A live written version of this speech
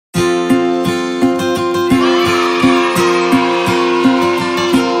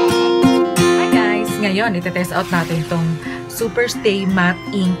ngayon, itetest out natin itong Superstay Matte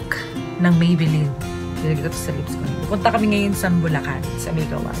Ink ng Maybelline. Ilagay ko ito sa lips ko. Punta kami ngayon sa Bulacan, sa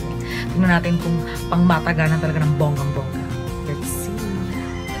Maykawayan. Tingnan natin kung pang-matagalan talaga ng bonggang-bongga. Let's see.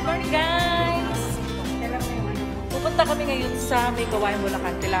 Good morning, guys! Pupunta kami ngayon sa Maykawayan,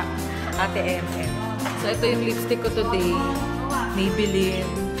 Bulacan. Kila Ate MM. So, ito yung lipstick ko today. Maybelline.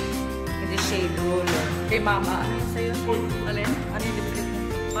 Hindi shade roller. Kay Mama. Ano yung sa'yo? Alin? Ano yung lipstick mo?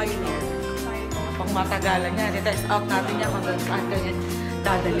 Pioneer. Pang matagalan niya. I-test out natin niya kung saan kanya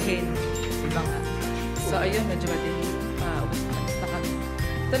dadalhin. Diba nga? So, ayun. Medyo madali. Basta kami.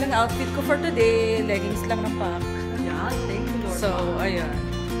 Ito lang outfit ko for today. Leggings lang ng pack. Yeah, thank you, Lord. So, ayun.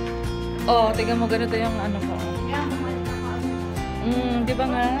 Oh, tingnan mo ganito yung ano ko. Di ba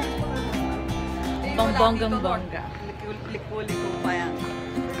nga? Pang bonggang-bongga. Liko-liko pa yan.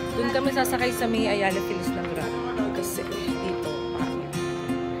 Doon kami sasakay sa May Ayala Filis ng Grad. Kasi dito.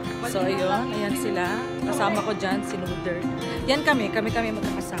 So, ayun. Ayan sila. Kasama ko dyan, si Nuder. Yan kami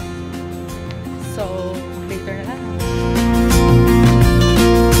magkakasama. So, later na lang.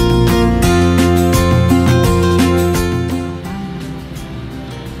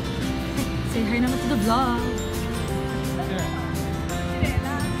 Say hi naman to the vlog.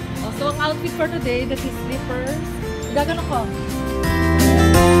 So, ang outfit for today, that is slippers. Gagano ko.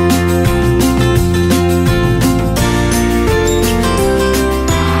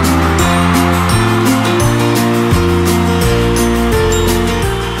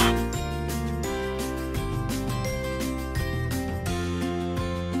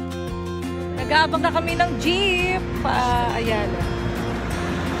 Nag-aabang na kami ng jeep pa Ayala.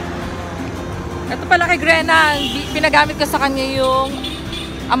 Ito pala kay Grena, pinagamit ko sa kanya yung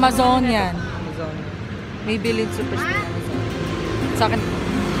Amazonian. Maybelline Superstay Matte. Sa akin.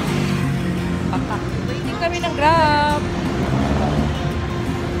 Waiting kami ng Grab.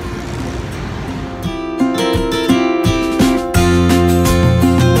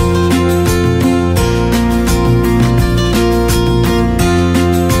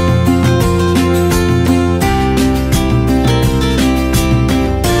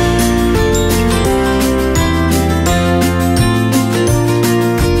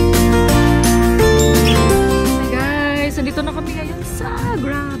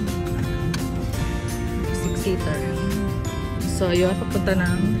 So, ayun, papunta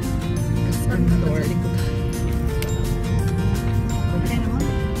ng SM North.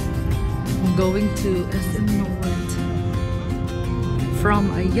 I'm going to SM North from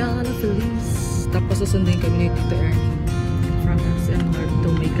Ayala Feliz. Tapos susundin kami ni Tito Ernie from SM North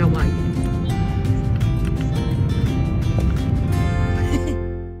to Maykawayan.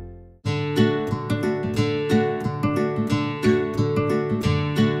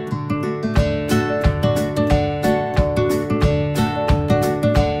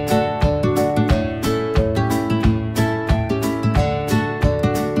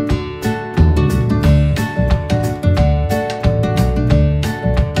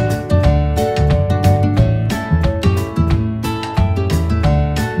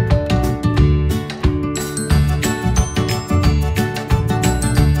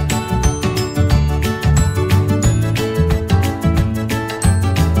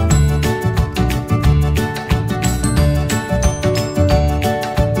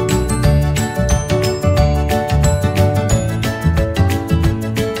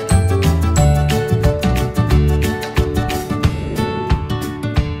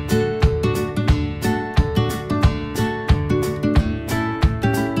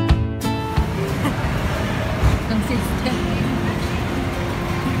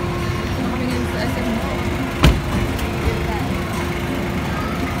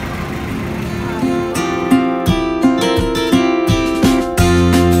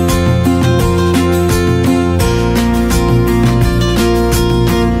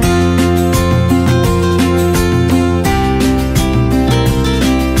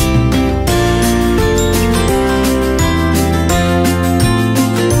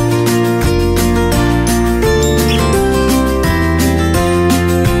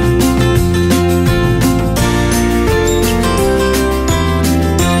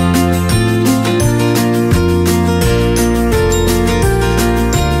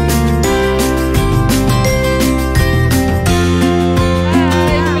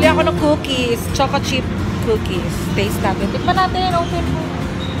 Choco chip cookies. Taste natin. Tikman natin. Open mo.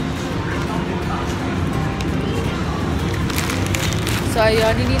 So, ayun.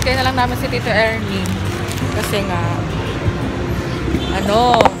 Hinintay na lang namin si Tito Ernie. Kasi nga,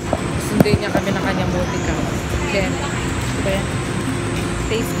 sundin niya kami ng kanyang multi-cam. Then,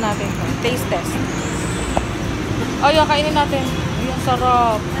 taste natin. Taste test. Ayun, kainin natin. Ayun,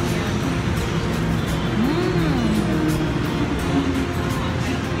 sarap.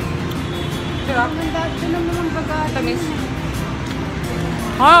 Sarap. Ito naman ang bagay. Tamis.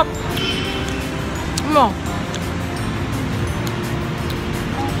 Hop! Ano?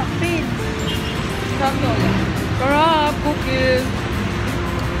 Takpin. Sarap! Cookies.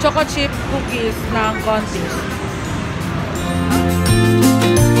 Choco chip cookies ng Contis.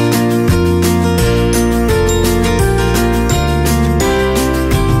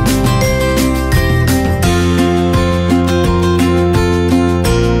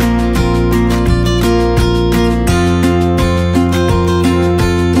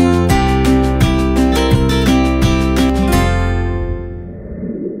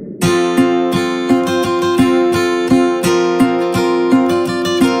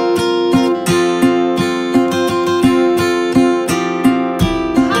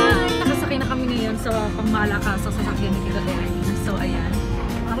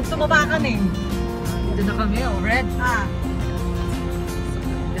 Tumabakan eh. Dito na kami, oh, red. Ah.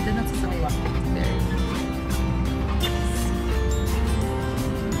 Dito na sa saliwa. There.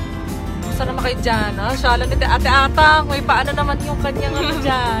 Gusto naman kayo dyan, ha? Shala ni Ate Atang. May paano naman yung kanyang ano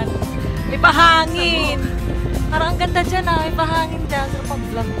dyan. May pahangin. Parang ang ganda dyan, ha? May pahangin dyan. Sarap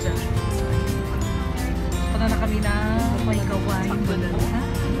pag-vlog dyan. Punta na kami na may kawain.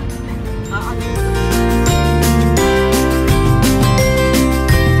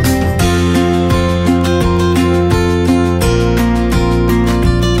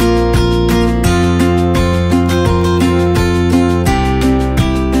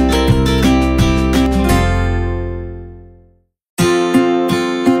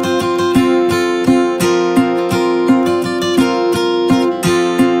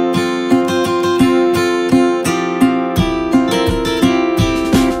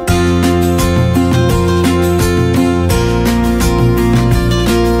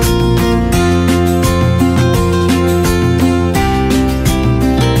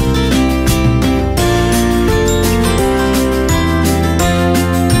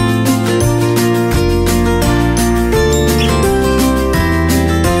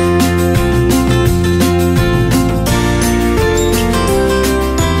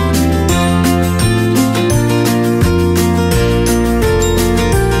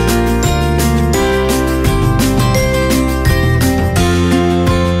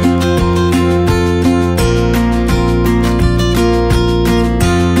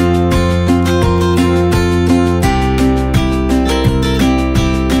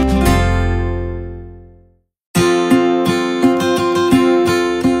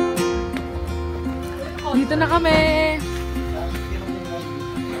 Dito na kami.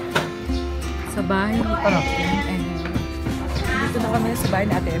 Sa bahay ni Ate Em. Dito na kami sa bahay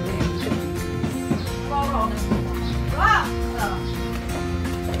ni Ate Em.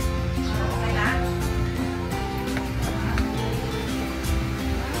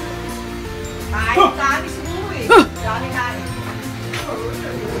 Dami siguro eh. Dami kain.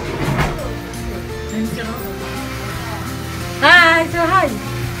 Hi! So hi!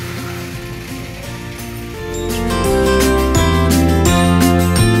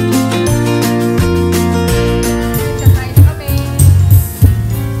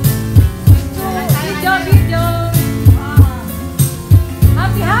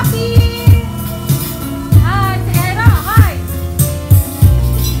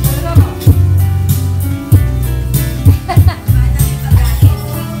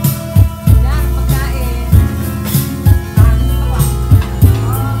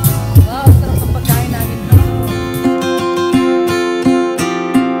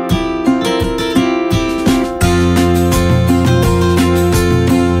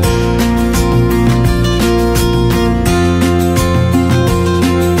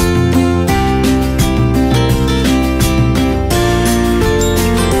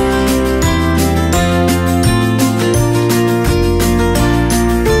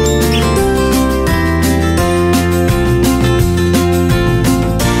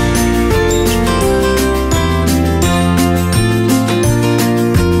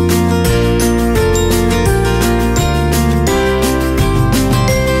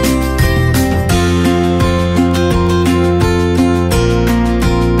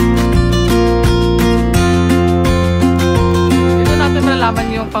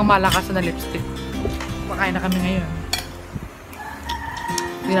 Pangmalakasan na lipstick. Makain na kami ngayon.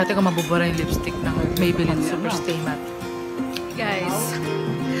 Hindi natin kung mabubura yung lipstick ng Maybelline Superstay Matte. Guys,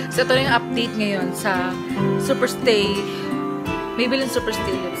 so ito na yung update ngayon sa Maybelline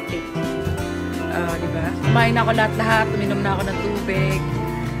Superstay lipstick. Diba? Kumain na ako lahat-lahat. Uminom na ako ng tubig.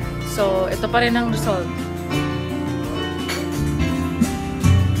 So, ito pa rin ang result.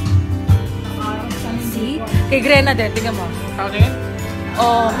 See? Kay Grena din. Tingnan mo. Okay?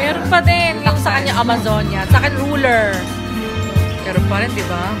 Oh, meron pa din. Yung sa kanya, Amazonia. Sa akin, ruler. Meron pa rin, di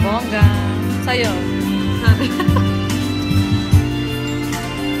ba? Bongga. Sa'yo.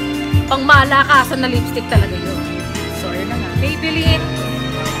 Pang malakasan na lipstick talaga yun. So, yun na nga. Maybelline.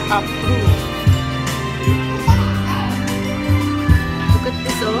 Approved. Look at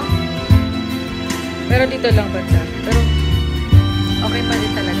this, oh. Pero dito lang banda. Pero, okay pa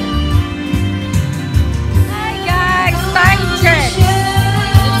rin talaga. Hi, guys! Time check!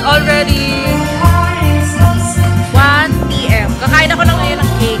 It's already 1 p.m. Kakain ako lang ngayon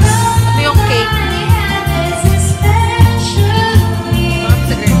ng cake. Ito yung cake.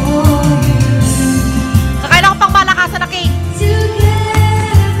 Kakain ako pang malakasan na cake.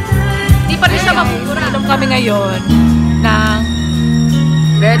 Hindi pa rin siya mamumura. Inom kami ngayon ng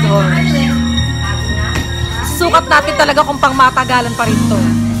Red Horse. Sukat natin talaga kung pang matagalan pa rin to.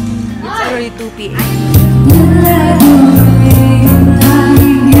 It's already 2 p.m.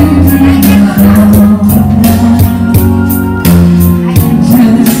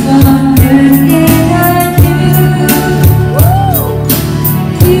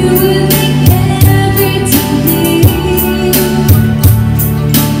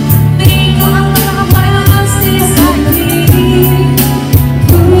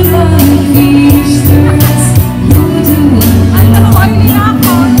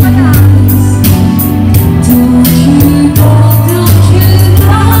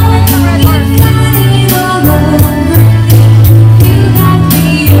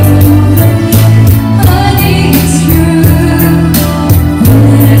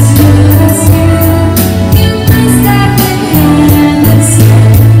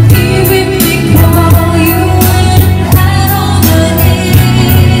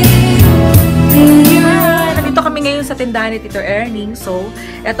 Tindahan ni Tito Erning. So,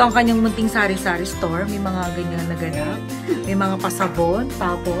 ito ang kanyang munting sari-sari store. May mga ganyan na ganap. May mga pasabon.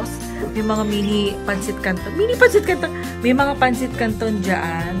 Tapos, may mga mini pansit canton. Mini pansit canton. May mga pansit canton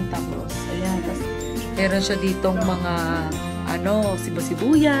dyan. Tapos, ayan. Tapos, meron siya ditong mga,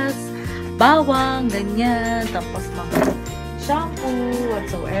 sibuyas, bawang, ganyan. Tapos, mga shampoo,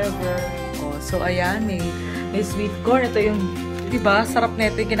 whatsoever. Oh, so, ayan. May sweet corn. Ito yung, diba? Sarap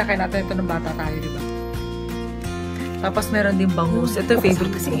na ito. Yung kinakain natin ito ng bata tayo, diba? Tapos meron din bangus. Ito yung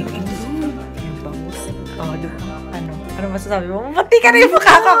favorite kasi yung bangus. Oh, ano masasabi mo? Mati ka na yung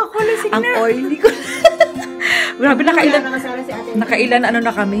mukha ko. Ang oily ko. Grabe, nakailan ano na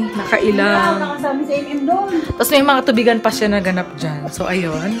kami? Nakailan. Tapos may mga tubigan pa siya na ganap dyan. So,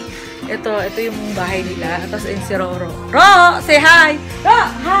 ayun. Ito yung bahay nila. Tapos ayun si Roro. Ro! Say hi! Ro!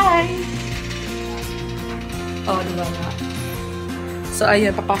 Hi! Oh, diba nga? So,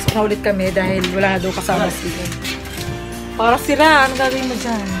 ayun. Papasok na ulit kami dahil wala na daw kasama sila. Para sila, ano gagawin mo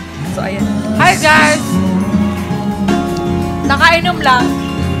dyan? So, ayan. Hi, guys! Nakainom lang.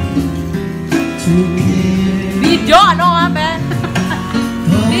 Video? Ano nga, be?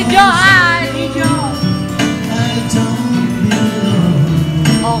 Video, hi! Video!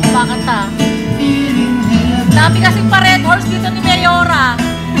 Oh, kumakanta. Dami kasing pa Red Horse dito ni Mayora.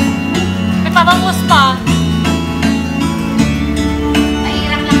 May pabangus pa.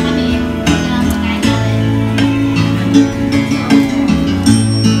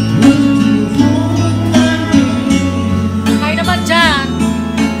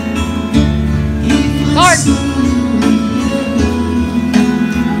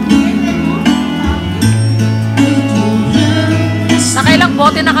 Nakailang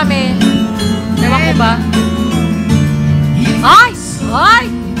bote na kami. Ewan ko ba? Ay! Ay!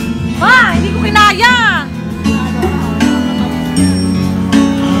 Ma! Hindi ko kinaya!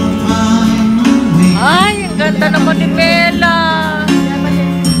 Ay! Ang ganda naman ni Mela!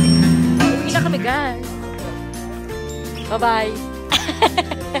 Uwi na kami, guys. Bye-bye!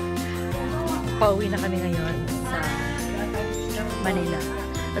 Pauwi na kami ngayon sa Manila.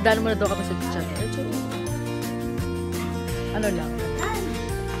 Nadalo mo na daw kami sa channel. Ano lang?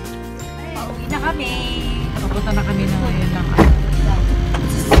 Pauwi na kami. Papunta na kami na ngayon ng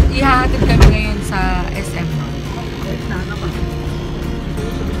ihahatid kami ngayon sa SM.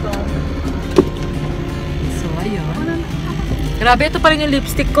 So, ayun. Grabe, ito pa rin yung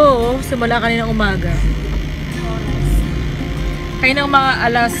lipstick ko. Simula kaninang umaga. Kaninang mga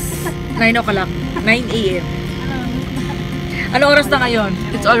alas 9 o'clock. 9 a.m. Ano oras na ngayon?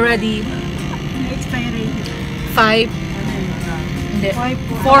 It's already 5. Hindi.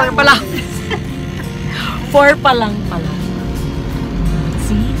 4 pa lang. 4 pa lang pala.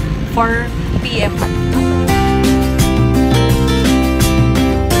 See? 4 p.m.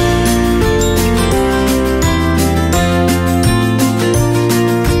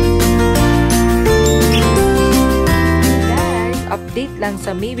 Guys, update lang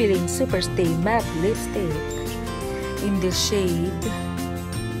Maybelline Superstay Matte Lipstick in the shade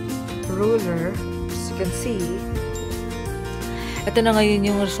Ruler. As you can see, ito na ngayon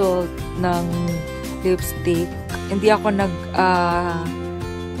yung result ng lipstick. Hindi ako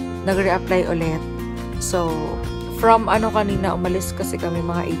nag-reapply ulit. So, from kanina, umalis kasi kami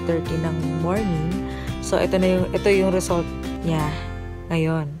mga 8:30 ng morning. So, ito yung result niya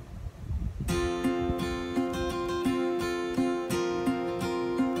ngayon.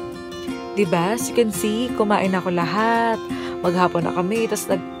 Diba? As you can see, kumain ako lahat. Maghapon na kami,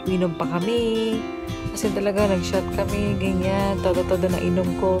 tapos nag-inom pa kami. Kasi talaga, nag-shot kami, ganyan. Todo-todo na inom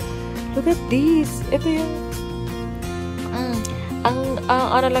ko. Look at this! Ito yung ang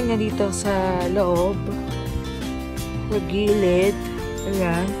ano lang niya dito sa loob. Sa gilid.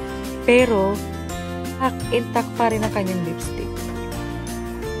 Ayan. Pero, intact pa rin ang kanyang lipstick.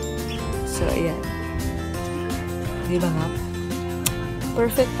 So, ayan. Di ba nga?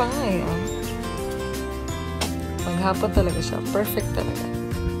 Perfect pa nga eh. Maghapon talaga siya. Perfect talaga.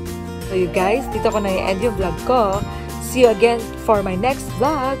 So, you guys, dito ko na i-end yung vlog ko. See you again for my next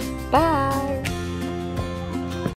vlog. Bye!